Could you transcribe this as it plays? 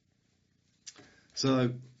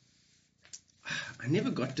So I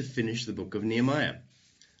never got to finish the book of Nehemiah.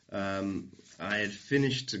 I had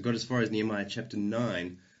got as far as Nehemiah chapter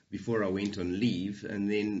 9 before I went on leave,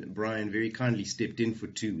 and then Brian very kindly stepped in for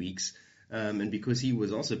 2 weeks. And because he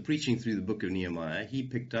was also preaching through the book of Nehemiah, he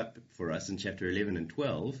picked up for us in chapter 11 and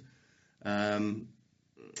 12. And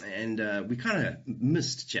we kind of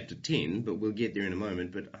missed chapter 10, but we'll get there in a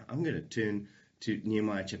moment. But I'm going to turn to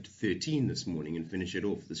Nehemiah chapter 13 this morning and finish it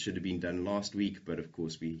off. This should have been done last week, but of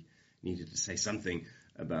course we needed to say something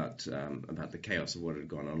about the chaos of what had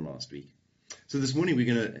gone on last week. So this morning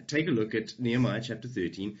we're going to take a look at Nehemiah chapter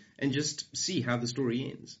 13 and just see how the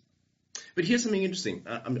story ends. But here's something interesting.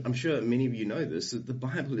 I'm sure many of you know this, that the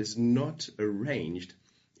Bible is not arranged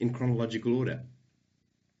in chronological order.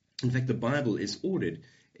 In fact, the Bible is ordered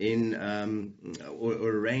in or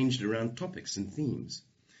arranged around topics and themes.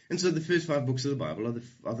 And so the first 5 books of the Bible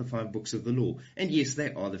are the 5 books of the law. And yes,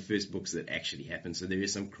 they are the first books that actually happened, so there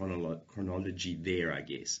is some chronology there, I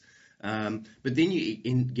guess. But then you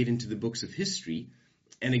get into the books of history,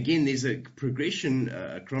 and again, there's a progression,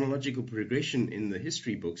 a chronological progression in the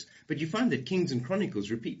history books, but you find that Kings and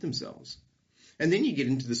Chronicles repeat themselves. And then you get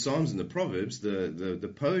into the Psalms and the Proverbs,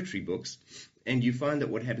 the poetry books, and you find that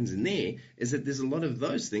what happens in there is that there's a lot of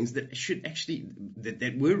those things that should actually,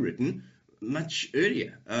 that were written much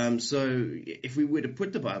earlier. So if we were to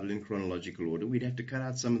put the Bible in chronological order, we'd have to cut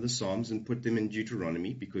out some of the Psalms and put them in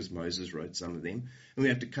Deuteronomy because Moses wrote some of them. And we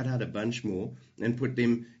have to cut out a bunch more and put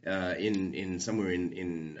them in somewhere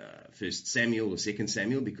in 1 Samuel or 2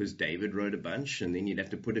 Samuel because David wrote a bunch. And then you'd have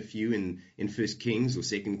to put a few in 1 Kings or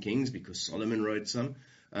 2 Kings because Solomon wrote some.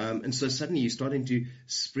 And so suddenly you're starting to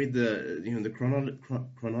spread the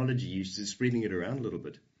chronology, you're spreading it around a little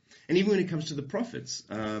bit. And even when it comes to the prophets,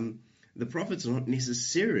 the prophets are not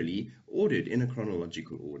necessarily ordered in a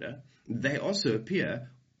chronological order. They also appear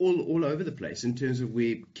all over the place in terms of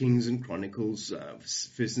where Kings and Chronicles,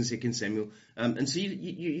 1st and 2nd Samuel. And so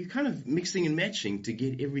you're kind of mixing and matching to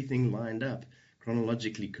get everything lined up,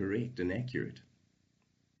 chronologically correct and accurate.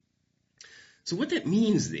 So what that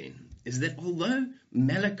means then is that although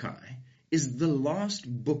Malachi is the last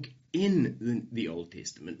book in the Old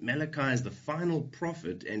Testament, Malachi is the final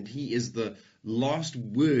prophet, and he is the last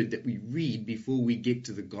word that we read before we get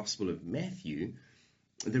to the Gospel of Matthew.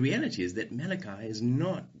 The reality is that Malachi is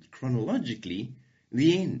not chronologically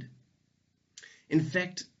the end. In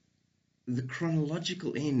fact, the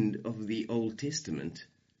chronological end of the Old Testament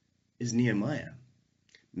is Nehemiah.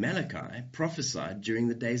 Malachi prophesied during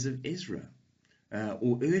the days of Ezra,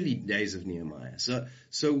 or early days of Nehemiah. So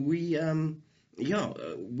we're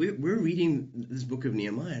reading this book of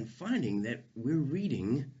Nehemiah and finding that we're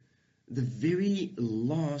reading the very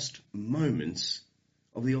last moments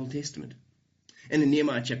of the Old Testament. And in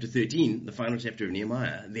Nehemiah chapter 13, the final chapter of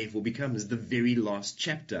Nehemiah, therefore becomes the very last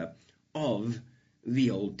chapter of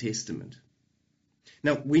the Old Testament.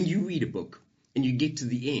 Now, when you read a book and you get to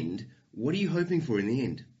the end, what are you hoping for in the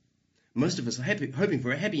end? Most of us are hoping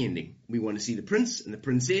for a happy ending. We want to see the prince and the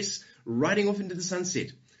princess riding off into the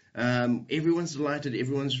sunset. Everyone's delighted,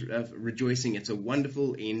 everyone's rejoicing. It's a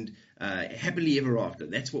wonderful end, happily ever after.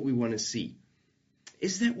 That's what we want to see.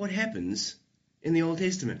 Is that what happens in the Old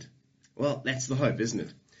Testament? Well, that's the hope, isn't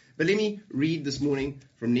it? But let me read this morning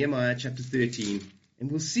from Nehemiah chapter 13,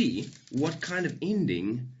 and we'll see what kind of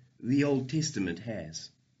ending the Old Testament has.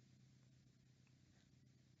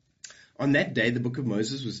 On that day, the book of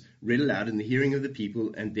Moses was read aloud in the hearing of the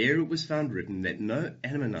people, and there it was found written that no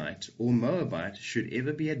Ammonite or Moabite should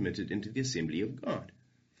ever be admitted into the assembly of God,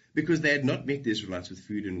 because they had not met the Israelites with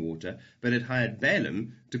food and water, but had hired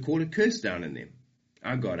Balaam to call a curse down on them.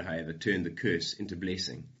 Our God, however, turned the curse into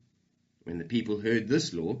blessing. When the people heard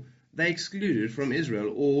this law, they excluded from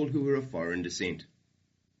Israel all who were of foreign descent.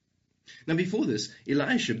 Now before this,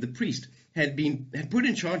 Eliashib the priest had put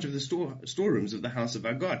in charge of the storerooms of the house of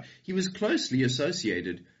our God. He was closely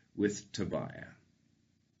associated with Tobiah.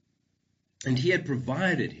 And he had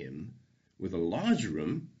provided him with a large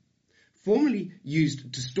room, formerly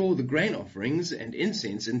used to store the grain offerings and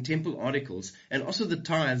incense and temple articles, and also the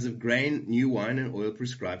tithes of grain, new wine, and oil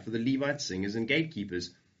prescribed for the Levite singers and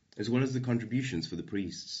gatekeepers, as well as the contributions for the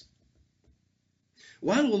priests.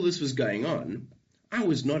 While all this was going on, I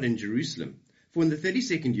was not in Jerusalem, for in the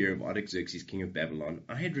 32nd year of Artaxerxes, king of Babylon,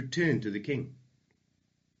 I had returned to the king.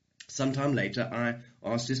 Sometime later, I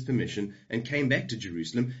asked his permission and came back to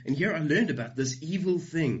Jerusalem, and here I learned about this evil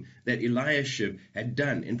thing that Eliashib had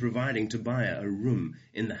done in providing Tobiah a room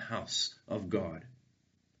in the house of God.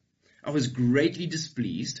 I was greatly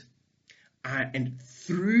displeased, and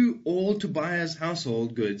threw all Tobiah's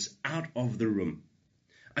household goods out of the room.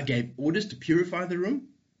 I gave orders to purify the room,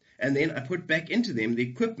 And then I put back into them the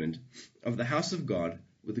equipment of the house of God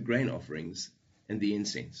with the grain offerings and the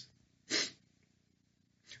incense.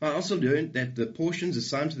 I also learned that the portions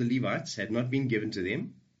assigned to the Levites had not been given to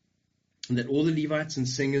them, and that all the Levites and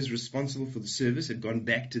singers responsible for the service had gone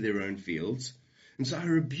back to their own fields. And so I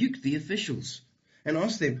rebuked the officials and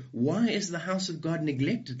asked them, why is the house of God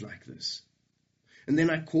neglected like this? And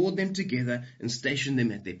then I called them together and stationed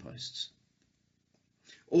them at their posts.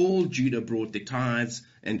 All Judah brought their tithes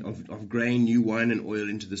and of grain, new wine, and oil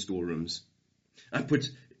into the storerooms. I put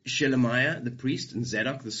Shelemiah the priest and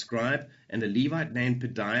Zadok the scribe and a Levite named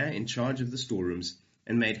Pedaiah in charge of the storerooms,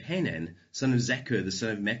 and made Hanan, son of Zaccur, the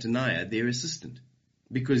son of Mattaniah, their assistant,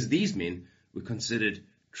 because these men were considered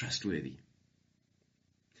trustworthy.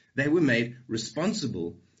 They were made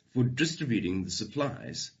responsible for distributing the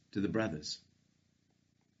supplies to the brothers.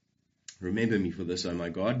 Remember me for this, O my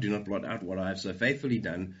God. Do not blot out what I have so faithfully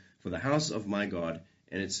done for the house of my God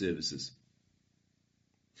and its services.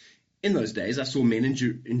 In those days I saw men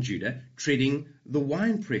in Judah treading the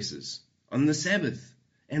wine presses on the Sabbath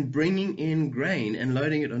and bringing in grain and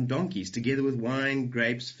loading it on donkeys, together with wine,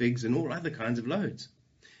 grapes, figs, and all other kinds of loads.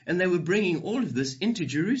 And they were bringing all of this into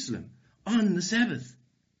Jerusalem on the Sabbath.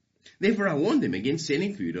 Therefore I warned them against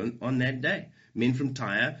selling food on that day. Men from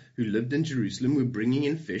Tyre who lived in Jerusalem were bringing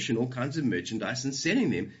in fish and all kinds of merchandise and selling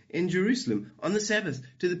them in Jerusalem on the Sabbath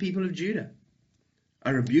to the people of Judah.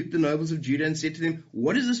 I rebuked the nobles of Judah and said to them,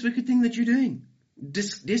 what is this wicked thing that you're doing,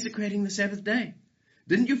 desecrating the Sabbath day?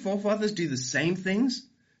 Didn't your forefathers do the same things,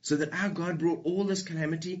 so that our God brought all this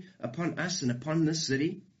calamity upon us and upon this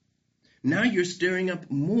city? Now you're stirring up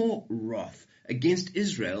more wrath against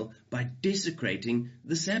Israel by desecrating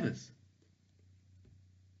the Sabbath.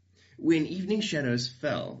 When evening shadows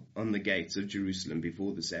fell on the gates of Jerusalem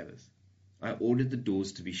before the Sabbath, I ordered the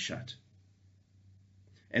doors to be shut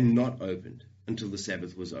and not opened until the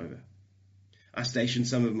Sabbath was over. I stationed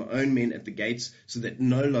some of my own men at the gates so that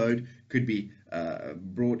no load could be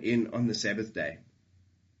brought in on the Sabbath day.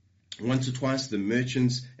 Once or twice the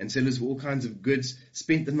merchants and sellers of all kinds of goods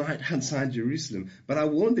spent the night outside Jerusalem, but I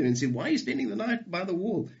warned them and said, why are you spending the night by the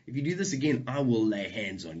wall? If you do this again, I will lay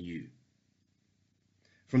hands on you.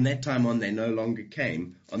 From that time on, they no longer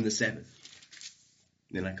came on the Sabbath.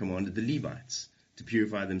 Then I commanded the Levites to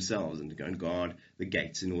purify themselves and to go and guard the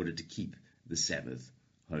gates in order to keep the Sabbath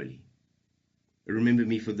holy. Remember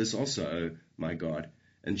me for this also, O my God,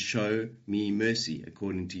 and show me mercy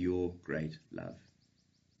according to your great love.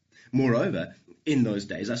 Moreover, in those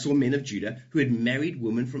days I saw men of Judah who had married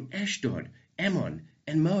women from Ashdod, Ammon,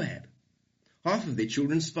 and Moab. Half of their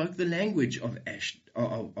children spoke the language of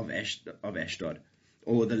Ashdod,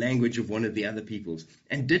 or the language of one of the other peoples,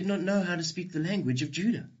 and did not know how to speak the language of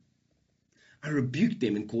Judah. I rebuked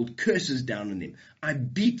them and called curses down on them. I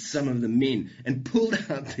beat some of the men and pulled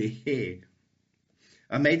out their hair.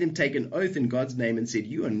 I made them take an oath in God's name and said,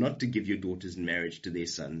 you are not to give your daughters in marriage to their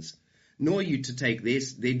sons, nor are you to take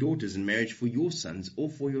their daughters in marriage for your sons or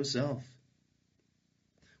for yourself.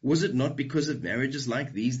 Was it not because of marriages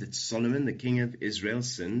like these that Solomon, the king of Israel,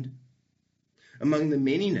 sinned? Among the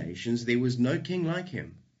many nations there was no king like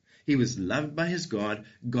him. He was loved by his God.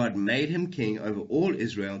 God made him king over all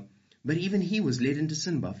Israel, but even he was led into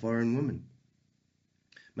sin by foreign women.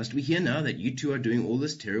 Must we hear now that you two are doing all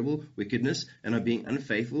this terrible wickedness and are being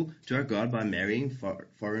unfaithful to our God by marrying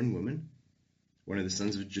foreign women? One of the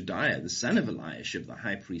sons of Jediah, the son of Eliashib, the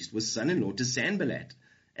high priest, was son-in-law to Sanballat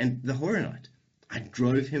and the Horonite. I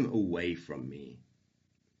drove him away from me.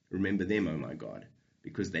 Remember them, O my God,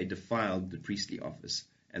 because they defiled the priestly office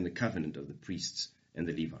and the covenant of the priests and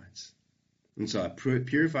the Levites. And so I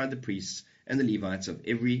purified the priests and the Levites of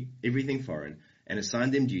everything foreign and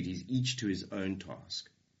assigned them duties, each to his own task.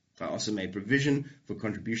 I also made provision for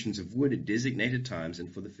contributions of wood at designated times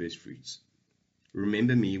and for the first fruits.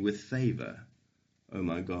 Remember me with favor, O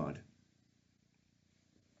my God.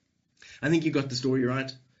 I think you got the story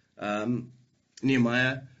right.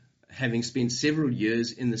 Nehemiah, having spent several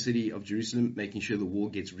years in the city of Jerusalem, making sure the wall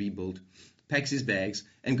gets rebuilt, packs his bags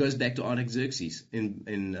and goes back to Artaxerxes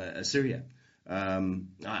in Assyria.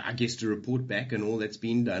 I guess to report back on all that's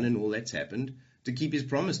been done and all that's happened, to keep his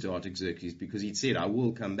promise to Artaxerxes, because he'd said, I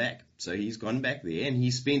will come back. So he's gone back there, and he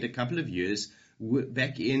spent a couple of years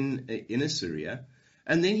back in Assyria,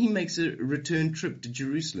 and then he makes a return trip to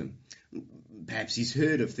Jerusalem. Perhaps he's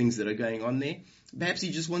heard of things that are going on there. Perhaps he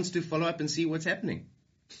just wants to follow up and see what's happening.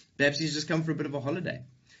 Perhaps he's just come for a bit of a holiday.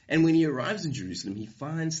 And when he arrives in Jerusalem, he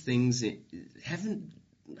finds things that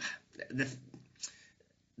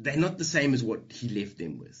they're not the same as what he left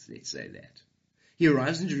them with, let's say that. He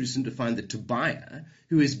arrives in Jerusalem to find that Tobiah,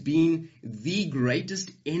 who has been the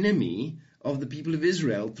greatest enemy of the people of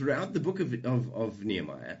Israel throughout the book of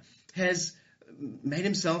Nehemiah has made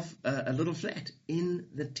himself a little flat in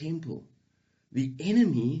the temple. The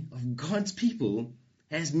enemy of God's people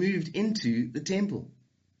has moved into the temple.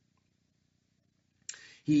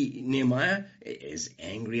 Nehemiah is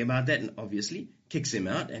angry about that and obviously kicks him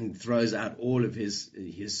out and throws out all of his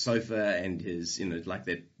sofa and his, like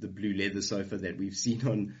the blue leather sofa that we've seen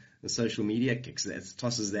on the social media,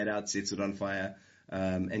 tosses that out, sets it on fire,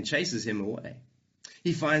 and chases him away.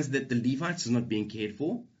 He finds that the Levites are not being cared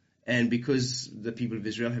for, and because the people of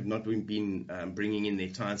Israel have not been bringing in their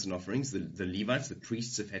tithes and offerings, the Levites, the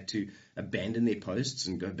priests, have had to abandon their posts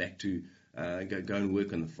and go back to go and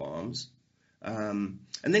work on the farms. And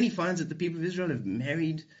then he finds that the people of Israel have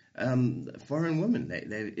married foreign women.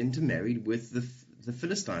 They're intermarried with the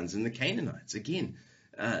Philistines and the Canaanites. Again,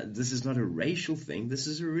 this is not a racial thing. This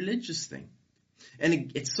is a religious thing.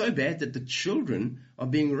 And it's so bad that the children are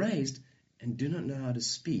being raised and do not know how to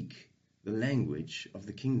speak the language of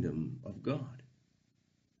the kingdom of God.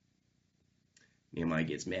 Nehemiah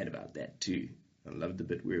gets mad about that too. I love the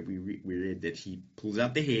bit where we read that he pulls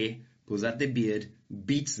out their hair, pulls out their beard,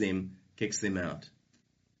 beats them, kicks them out.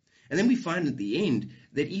 And then we find at the end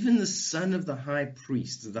that even the son of the high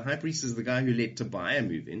priest is the guy who let Tobiah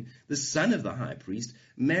move in, the son of the high priest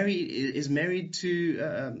is married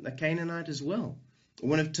to a Canaanite as well.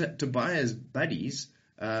 One of Tobiah's buddies,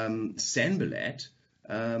 Sanballat,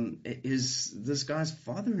 is this guy's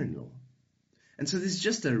father-in-law. And so there's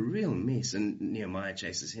just a real mess, and Nehemiah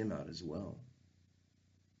chases him out as well.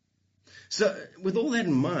 So with all that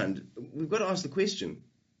in mind, we've got to ask the question,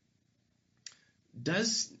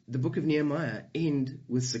 does the book of Nehemiah end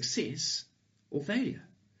with success or failure?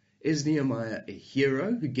 Is Nehemiah a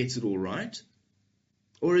hero who gets it all right?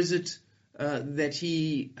 Or is it that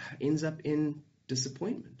he ends up in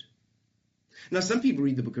disappointment? Now, some people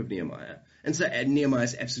read the book of Nehemiah and say Nehemiah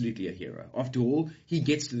is absolutely a hero. After all, he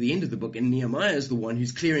gets to the end of the book and Nehemiah is the one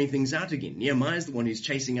who's clearing things out again. Nehemiah is the one who's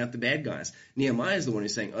chasing out the bad guys. Nehemiah is the one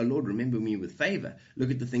who's saying, oh Lord, remember me with favor.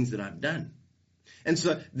 Look at the things that I've done. And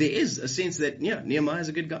so there is a sense that, Nehemiah is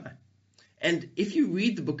a good guy. And if you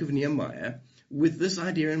read the book of Nehemiah with this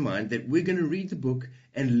idea in mind that we're going to read the book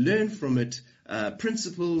and learn from it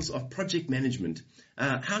principles of project management,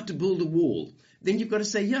 how to build a wall, then you've got to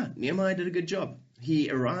say, Nehemiah did a good job.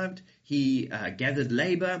 He arrived, he gathered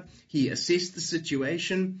labor, he assessed the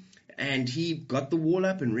situation, and he got the wall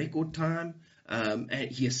up in record time,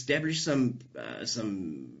 and he established some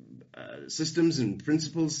systems and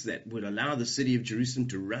principles that would allow the city of Jerusalem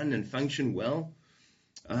to run and function well.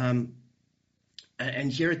 And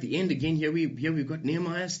here at the end, again, here we've got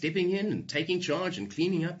Nehemiah stepping in and taking charge and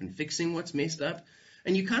cleaning up and fixing what's messed up.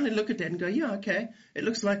 And you kind of look at that and go, okay, it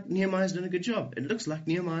looks like Nehemiah's done a good job. It looks like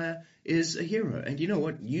Nehemiah is a hero. And you know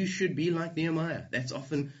what? You should be like Nehemiah. That's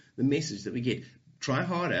often the message that we get. Try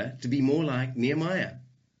harder to be more like Nehemiah.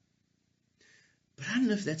 But I don't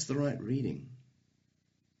know if that's the right reading.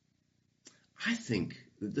 I think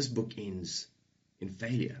that this book ends in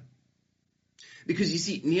failure. Because you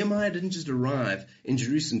see, Nehemiah didn't just arrive in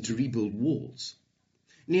Jerusalem to rebuild walls.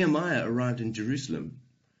 Nehemiah arrived in Jerusalem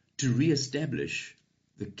to reestablish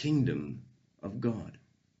the kingdom of God.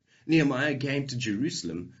 Nehemiah came to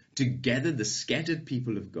Jerusalem to gather the scattered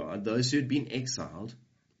people of God, those who had been exiled,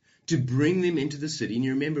 to bring them into the city. And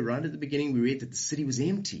you remember right at the beginning we read that the city was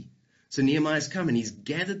empty. So Nehemiah's come and he's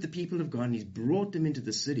gathered the people of God and he's brought them into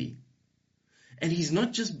the city. And he's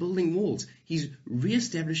not just building walls, he's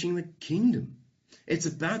reestablishing the kingdom. It's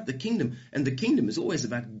about the kingdom, and the kingdom is always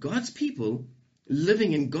about God's people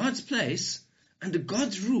living in God's place, under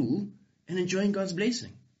God's rule, and enjoying God's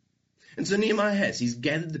blessing. And so Nehemiah he's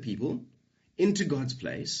gathered the people into God's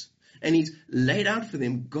place, and he's laid out for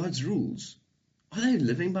them God's rules. Are they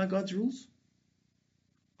living by God's rules?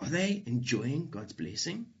 Are they enjoying God's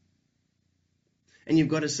blessing? And you've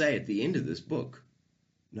got to say at the end of this book,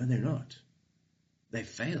 no, they're not. They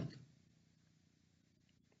failed.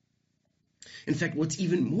 In fact, what's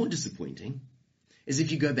even more disappointing is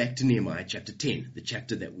if you go back to Nehemiah chapter 10, the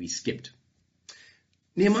chapter that we skipped.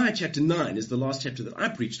 Nehemiah chapter 9 is the last chapter that I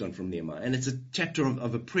preached on from Nehemiah, and it's a chapter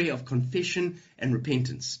of a prayer of confession and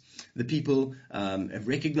repentance. The people have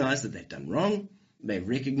recognized that they've done wrong. They've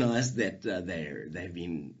recognized that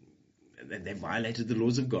they've violated the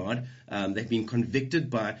laws of God. They've been convicted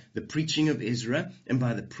by the preaching of Ezra and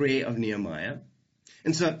by the prayer of Nehemiah.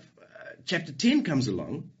 And so chapter 10 comes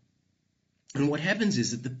along, and what happens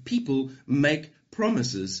is that the people make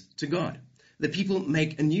promises to God. The people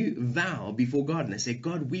make a new vow before God, and they say,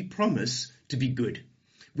 God, we promise to be good.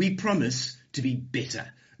 We promise to be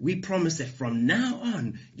better. we promise that from now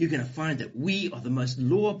on, you're going to find that we are the most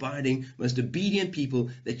law-abiding, most obedient people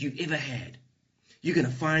that you've ever had. You're going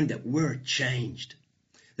to find that we're changed.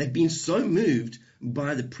 They've been so moved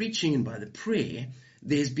by the preaching and by the prayer,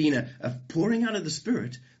 there's been a pouring out of the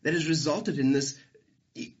Spirit that has resulted in this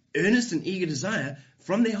earnest and eager desire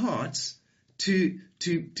from their hearts to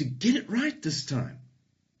get it right this time.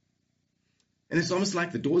 And it's almost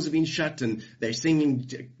like the doors have been shut and they're singing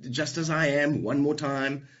Just As I Am one more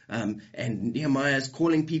time. And Nehemiah's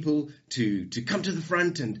calling people to come to the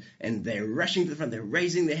front, and they're rushing to the front. They're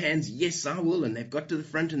raising their hands. Yes, I will. And they've got to the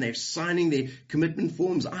front and they're signing their commitment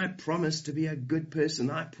forms. I promise to be a good person.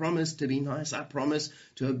 I promise to be nice. I promise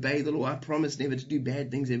to obey the law. I promise never to do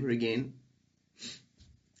bad things ever again.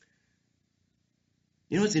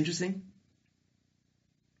 You know what's interesting?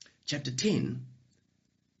 Chapter 10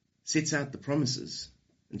 sets out the promises,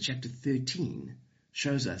 and chapter 13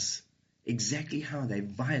 shows us exactly how they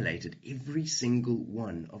violated every single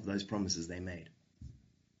one of those promises they made.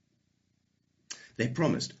 They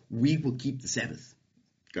promised, we will keep the Sabbath.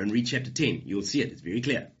 Go and read chapter 10. You'll see it. It's very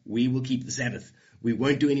clear. We will keep the Sabbath. We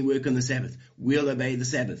won't do any work on the Sabbath. We'll obey the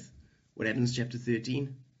Sabbath. What happens in chapter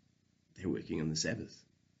 13? They're working on the Sabbath.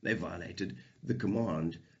 They violated the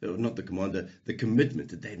command, or not the command, the commitment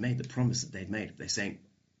that they'd made, the promise that they'd made. They're saying,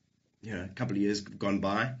 a couple of years gone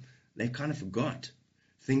by, they kind of forgot.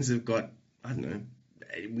 Things have got, I don't know,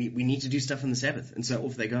 we need to do stuff on the Sabbath. And so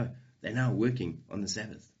off they go. They're now working on the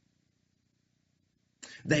Sabbath.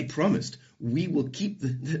 They promised, we will keep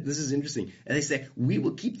this is interesting. And they say, we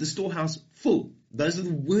will keep the storehouse full. Those are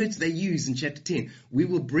the words they use in chapter 10. We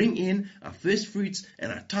will bring in our first fruits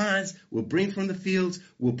and our tithes. We'll bring from the fields.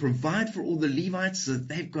 We'll provide for all the Levites so that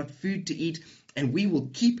they've got food to eat. And we will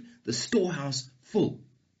keep the storehouse full.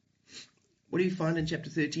 What do you find in chapter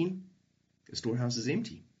 13? The storehouse is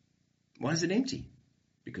empty. Why is it empty?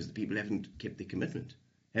 Because the people haven't kept their commitment,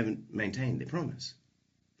 haven't maintained their promise.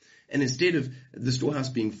 And instead of the storehouse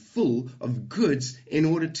being full of goods in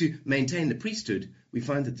order to maintain the priesthood, we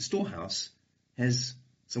find that the storehouse has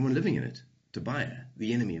someone living in it, Tobiah,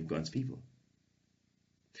 the enemy of God's people.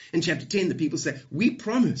 In chapter 10, the people say, we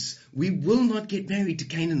promise we will not get married to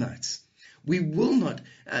Canaanites. We will not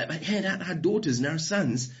hand out our daughters and our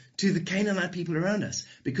sons to the Canaanite people around us,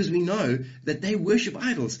 because we know that they worship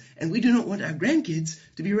idols, and we do not want our grandkids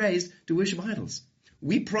to be raised to worship idols.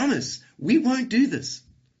 We promise we won't do this.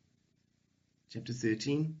 Chapter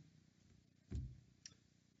 13,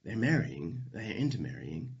 they're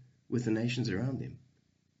intermarrying with the nations around them.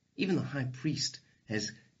 Even the high priest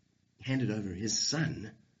has handed over his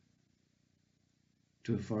son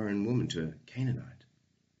to a foreign woman, to a Canaanite.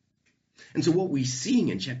 And so what we're seeing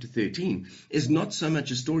in chapter 13 is not so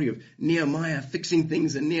much a story of Nehemiah fixing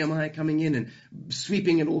things and Nehemiah coming in and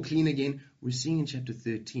sweeping it all clean again. We're seeing in chapter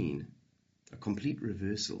 13 a complete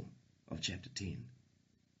reversal of chapter 10.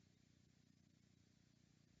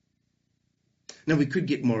 Now, we could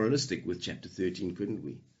get moralistic with chapter 13, couldn't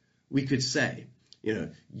we? We could say,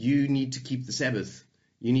 you need to keep the Sabbath.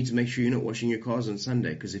 You need to make sure you're not washing your cars on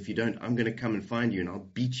Sunday, because if you don't, I'm going to come and find you and I'll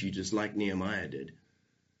beat you just like Nehemiah did.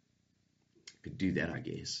 Could do that, I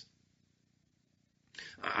guess.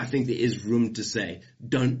 I think there is room to say,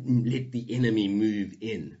 don't let the enemy move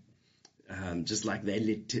in. Just like they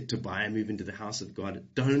let Tobiah move into the house of God.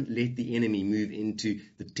 Don't let the enemy move into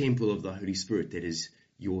the temple of the Holy Spirit that is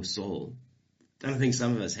your soul. And I think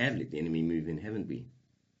some of us have let the enemy move in, haven't we?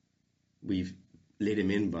 We've let him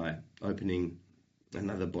in by opening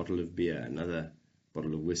another bottle of beer, another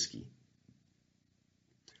bottle of whiskey.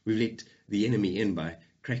 We've let the enemy in by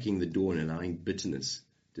cracking the door and allowing bitterness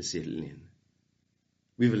to settle in.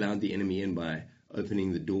 We've allowed the enemy in by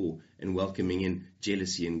opening the door and welcoming in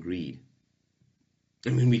jealousy and greed.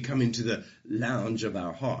 And when we come into the lounge of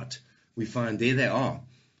our heart, we find there they are.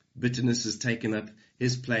 Bitterness has taken up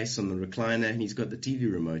his place on the recliner, and he's got the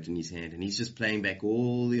TV remote in his hand, and he's just playing back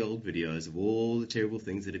all the old videos of all the terrible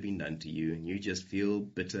things that have been done to you, and you just feel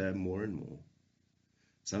bitter more and more.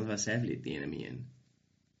 Some of us have let the enemy in.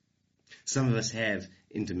 Some of us have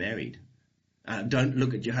intermarried. Don't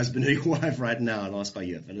look at your husband or your wife right now and ask, are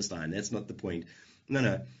you a Philistine? That's not the point.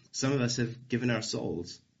 No. Some of us have given our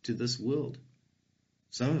souls to this world.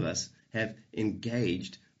 Some of us have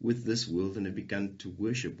engaged with this world and have begun to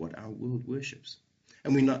worship what our world worships.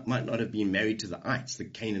 And we might not have been married to the ites, the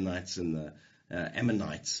Canaanites and the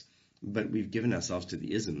Ammonites, but we've given ourselves to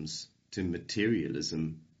the isms, to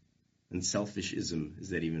materialism and selfishism. Is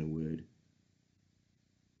that even a word?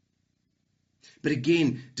 But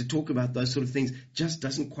again, to talk about those sort of things just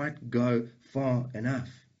doesn't quite go far enough.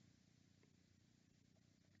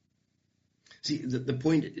 See, the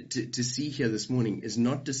point to see here this morning is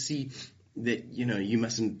not to see that, you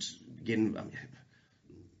mustn't get,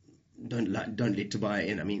 don't let Tobiah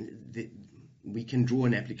in. I mean, we can draw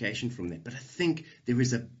an application from that. But I think there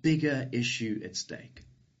is a bigger issue at stake.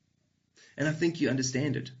 And I think you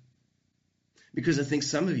understand it. Because I think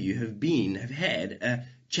some of you have had a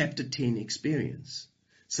chapter 10 experience.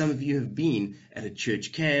 Some of you have been at a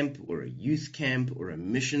church camp or a youth camp or a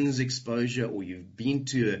missions exposure, or you've been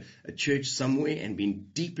to a church somewhere and been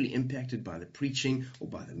deeply impacted by the preaching or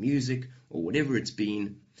by the music or whatever it's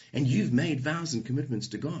been. And you've made vows and commitments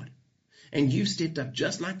to God. And you've stepped up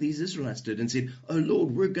just like these Israelites did and said, oh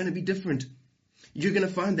Lord, we're going to be different. You're going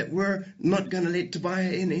to find that we're not going to let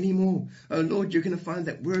Tobiah in anymore. Oh Lord, you're going to find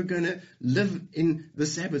that we're going to live in the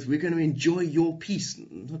Sabbath. We're going to enjoy your peace.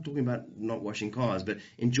 I'm not talking about not washing cars, but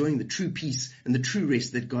enjoying the true peace and the true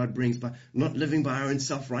rest that God brings by not living by our own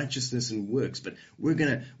self-righteousness and works, but we're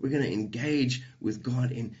going to engage with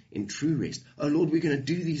God in true rest. Oh Lord, we're going to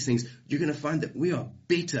do these things. You're going to find that we are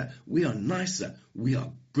better, we are nicer, we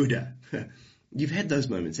are gooder. You've had those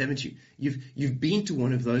moments, haven't you? You've been to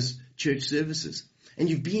one of those church services and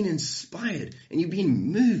you've been inspired and you've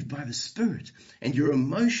been moved by the Spirit and your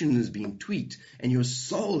emotion has been tweaked and your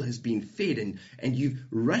soul has been fed and you've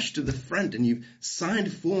rushed to the front and you've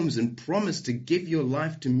signed forms and promised to give your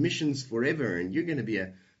life to missions forever and you're going to be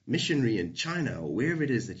a missionary in China or wherever it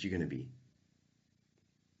is that you're going to be.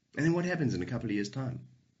 And then what happens in a couple of years' time?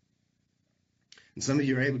 And some of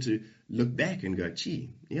you are able to look back and go,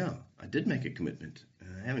 gee, yeah, I did make a commitment.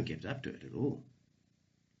 And I haven't kept up to it at all.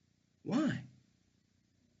 Why?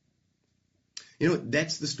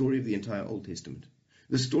 That's the story of the entire Old Testament.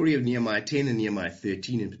 The story of Nehemiah 10 and Nehemiah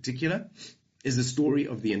 13 in particular is the story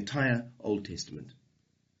of the entire Old Testament.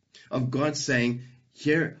 Of God saying,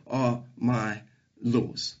 here are my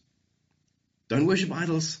laws. Don't worship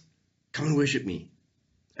idols. Come and worship me.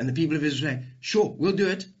 And the people of Israel say, sure, we'll do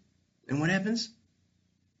it. And what happens?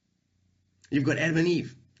 You've got Adam and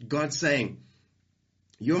Eve. God saying,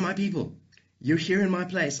 you're my people. You're here in my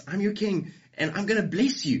place. I'm your king. And I'm going to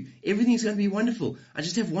bless you. Everything's going to be wonderful. I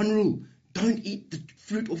just have one rule. Don't eat the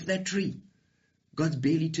fruit off that tree. God's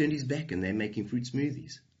barely turned his back and they're making fruit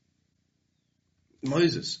smoothies.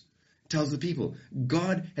 Moses tells the people,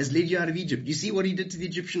 God has led you out of Egypt. You see what he did to the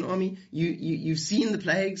Egyptian army? You've seen the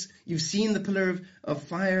plagues. You've seen the pillar of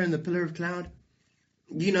fire and the pillar of cloud.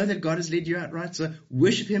 You know that God has led you out, right? So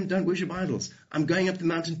worship him, don't worship idols. I'm going up the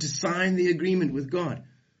mountain to sign the agreement with God.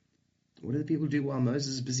 What do the people do while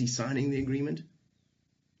Moses is busy signing the agreement?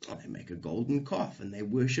 Oh, they make a golden calf and they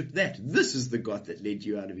worship that. This is the God that led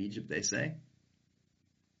you out of Egypt, they say.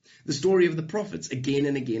 The story of the prophets, again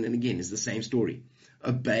and again and again, is the same story.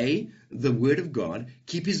 Obey the word of God,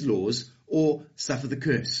 keep his laws, or suffer the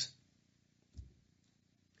curse.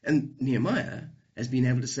 And Nehemiah has been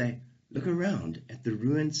able to say, look around at the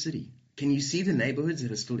ruined city. Can you see the neighborhoods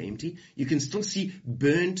that are still empty? You can still see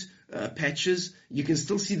burnt patches. You can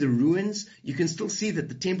still see the ruins. You can still see that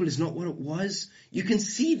the temple is not what it was. You can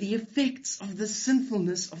see the effects of the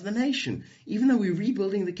sinfulness of the nation. Even though we're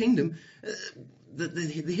rebuilding the kingdom,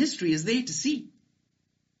 the history is there to see.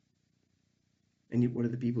 And yet what do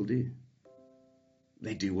the people do?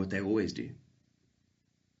 They do what they always do.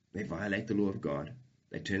 They violate the law of God.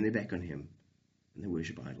 They turn their back on him. And they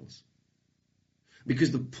worship idols.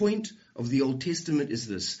 Because the point of the Old Testament is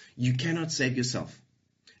this: you cannot save yourself.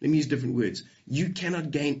 Let me use different words. You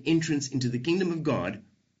cannot gain entrance into the kingdom of God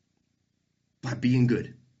by being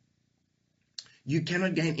good. You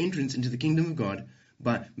cannot gain entrance into the kingdom of God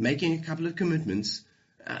by making a couple of commitments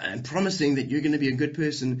and promising that you're going to be a good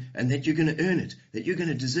person and that you're going to earn it, that you're going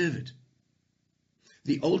to deserve it.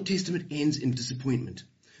 The Old Testament ends in disappointment.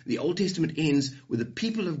 The Old Testament ends with the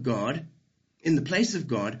people of God in the place of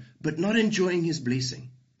God, but not enjoying his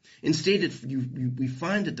blessing. Instead, we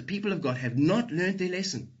find that the people of God have not learned their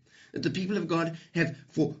lesson. That the people of God have,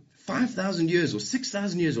 for 5,000 years or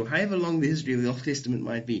 6,000 years or however long the history of the Old Testament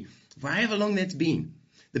might be, for however long that's been,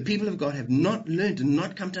 the people of God have not learned and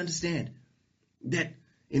not come to understand that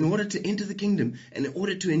in order to enter the kingdom and in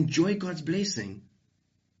order to enjoy God's blessing,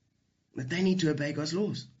 that they need to obey God's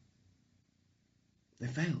laws. They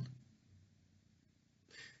failed.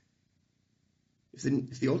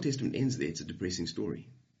 If the Old Testament ends there, it's a depressing story.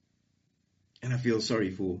 And I feel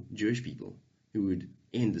sorry for Jewish people who would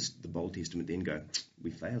end the Old Testament then go,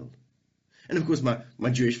 we failed. And of course my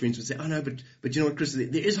Jewish friends would say, oh no, but you know what, Chris, there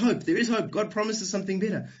is hope, there is hope. God promises something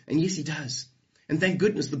better. And yes, he does. And thank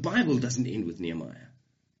goodness the Bible doesn't end with Nehemiah.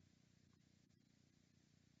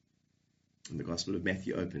 And the Gospel of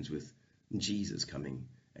Matthew opens with Jesus coming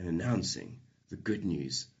and announcing the good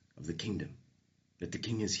news of the kingdom, that the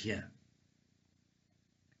king is here.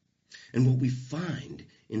 And what we find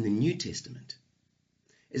in the New Testament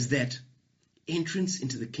is that entrance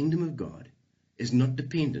into the kingdom of God is not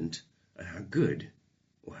dependent on how good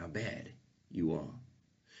or how bad you are.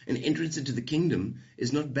 An entrance into the kingdom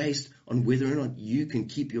is not based on whether or not you can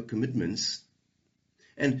keep your commitments,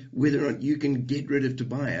 and whether or not you can get rid of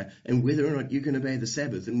Tobiah, and whether or not you can obey the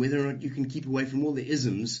Sabbath, and whether or not you can keep away from all the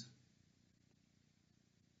isms.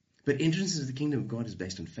 But entrance into the kingdom of God is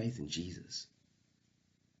based on faith in Jesus.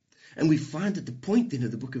 And we find that the point then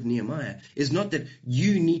of the book of Nehemiah is not that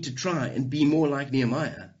you need to try and be more like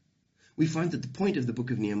Nehemiah. We find that the point of the book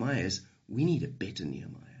of Nehemiah is we need a better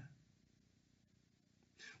Nehemiah.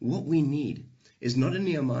 What we need is not a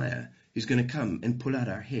Nehemiah who's going to come and pull out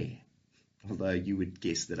our hair, although you would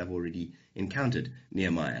guess that I've already encountered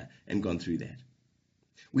Nehemiah and gone through that.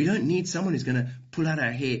 We don't need someone who's going to pull out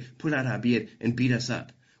our hair, pull out our beard, and beat us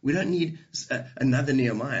up. We don't need another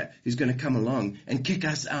Nehemiah who's going to come along and kick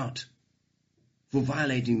us out for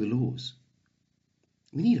violating the laws.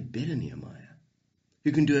 We need a better Nehemiah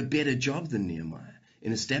who can do a better job than Nehemiah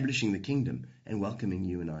in establishing the kingdom and welcoming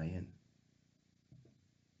you and I in.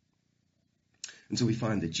 And so we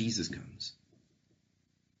find that Jesus comes.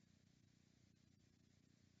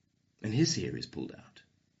 And his hair is pulled out.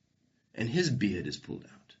 And his beard is pulled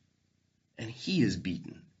out. And he is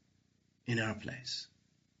beaten in our place,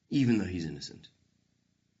 even though he's innocent.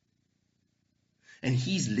 And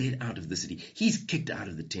he's led out of the city. He's kicked out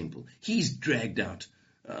of the temple. He's dragged out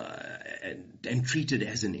and treated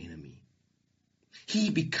as an enemy. He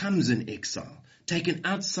becomes an exile, taken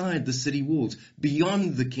outside the city walls,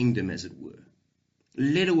 beyond the kingdom, as it were,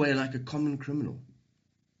 led away like a common criminal.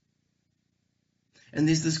 And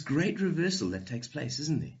there's this great reversal that takes place,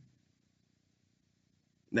 isn't there?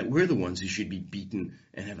 That we're the ones who should be beaten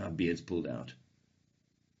and have our beards pulled out,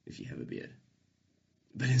 if you have a beard.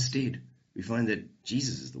 But instead, we find that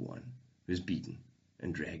Jesus is the one who's beaten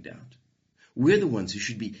and dragged out. We're the ones who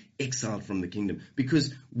should be exiled from the kingdom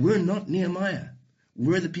because we're not Nehemiah.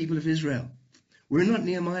 We're the people of Israel. We're not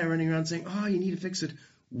Nehemiah running around saying, oh, you need to fix it.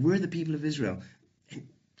 We're the people of Israel. And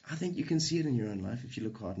I think you can see it in your own life if you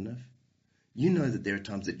look hard enough. You know that there are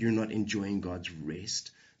times that you're not enjoying God's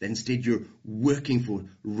rest, that instead you're working for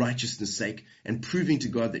righteousness' sake and proving to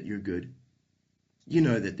God that you're good. You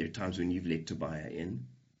know that there are times when you've let Tobiah in.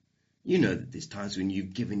 You know that there's times when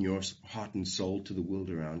you've given your heart and soul to the world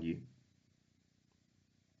around you.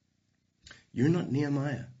 You're not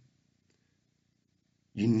Nehemiah.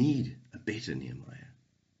 You need a better Nehemiah.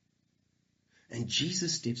 And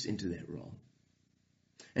Jesus steps into that role.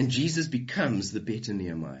 And Jesus becomes the better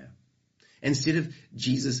Nehemiah. Instead of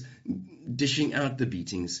Jesus dishing out the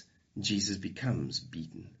beatings, Jesus becomes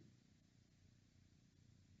beaten.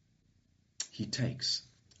 He takes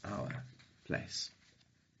our place.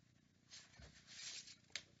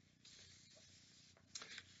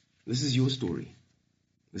 This is your story.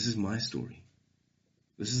 This is my story.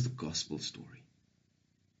 This is the gospel story.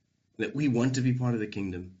 That we want to be part of the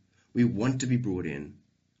kingdom. We want to be brought in.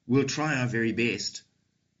 We'll try our very best.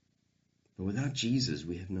 But without Jesus,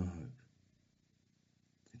 we have no hope.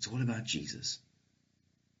 It's all about Jesus.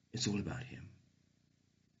 It's all about him.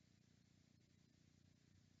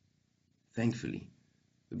 Thankfully,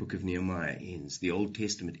 the book of Nehemiah ends, the Old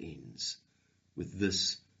Testament ends, with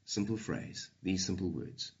this simple phrase, these simple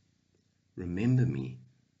words. Remember me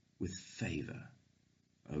with favor,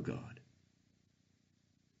 O God.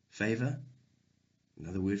 Favor,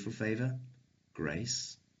 another word for favor,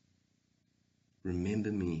 grace.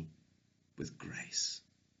 Remember me with grace.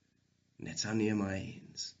 And that's how Nehemiah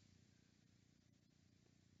ends.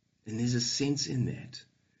 And there's a sense in that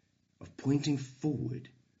of pointing forward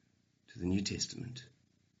to the New Testament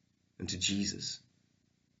and to Jesus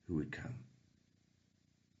who would come.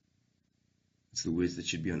 It's the words that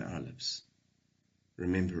should be on our lips.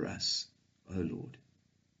 Remember us, O Lord,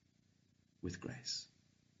 with grace.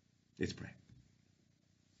 Let's pray.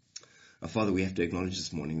 Our Father, we have to acknowledge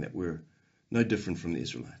this morning that we're no different from the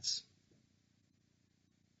Israelites.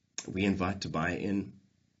 We invite Tobiah in.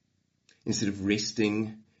 Instead of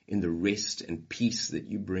resting in the rest and peace that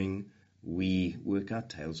you bring, we work our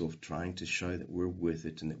tails off trying to show that we're worth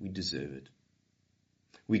it and that we deserve it.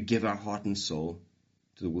 We give our heart and soul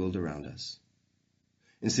to the world around us.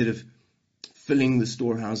 Instead of filling the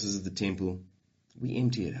storehouses of the temple, we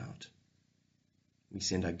empty it out. We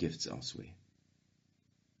send our gifts elsewhere.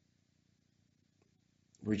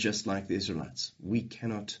 We're just like the Israelites. We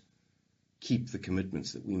cannot keep the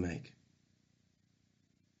commitments that we make.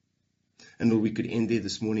 And Lord, we could end there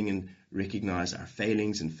this morning and recognize our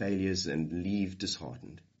failings and failures and leave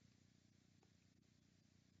disheartened.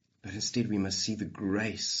 But instead we must see the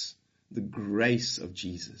grace the grace of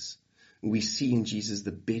Jesus. We see in Jesus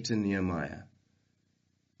the better Nehemiah.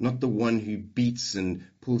 Not the one who beats and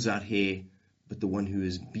pulls out hair, but the one who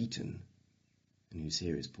is beaten and whose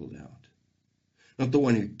hair is pulled out. Not the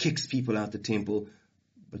one who kicks people out the temple,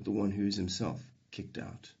 but the one who is himself kicked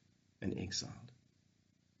out and exiled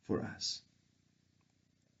for us.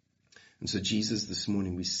 And so Jesus, this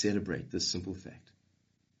morning we celebrate this simple fact,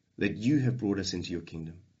 that you have brought us into your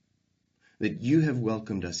kingdom, that you have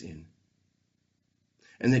welcomed us in,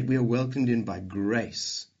 and that we are welcomed in by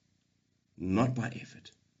grace, not by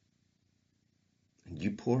effort. And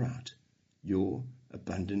you pour out your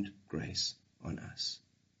abundant grace on us.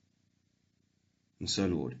 And so,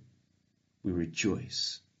 Lord, we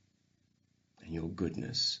rejoice in your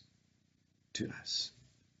goodness to us.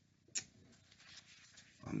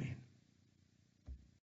 Amen.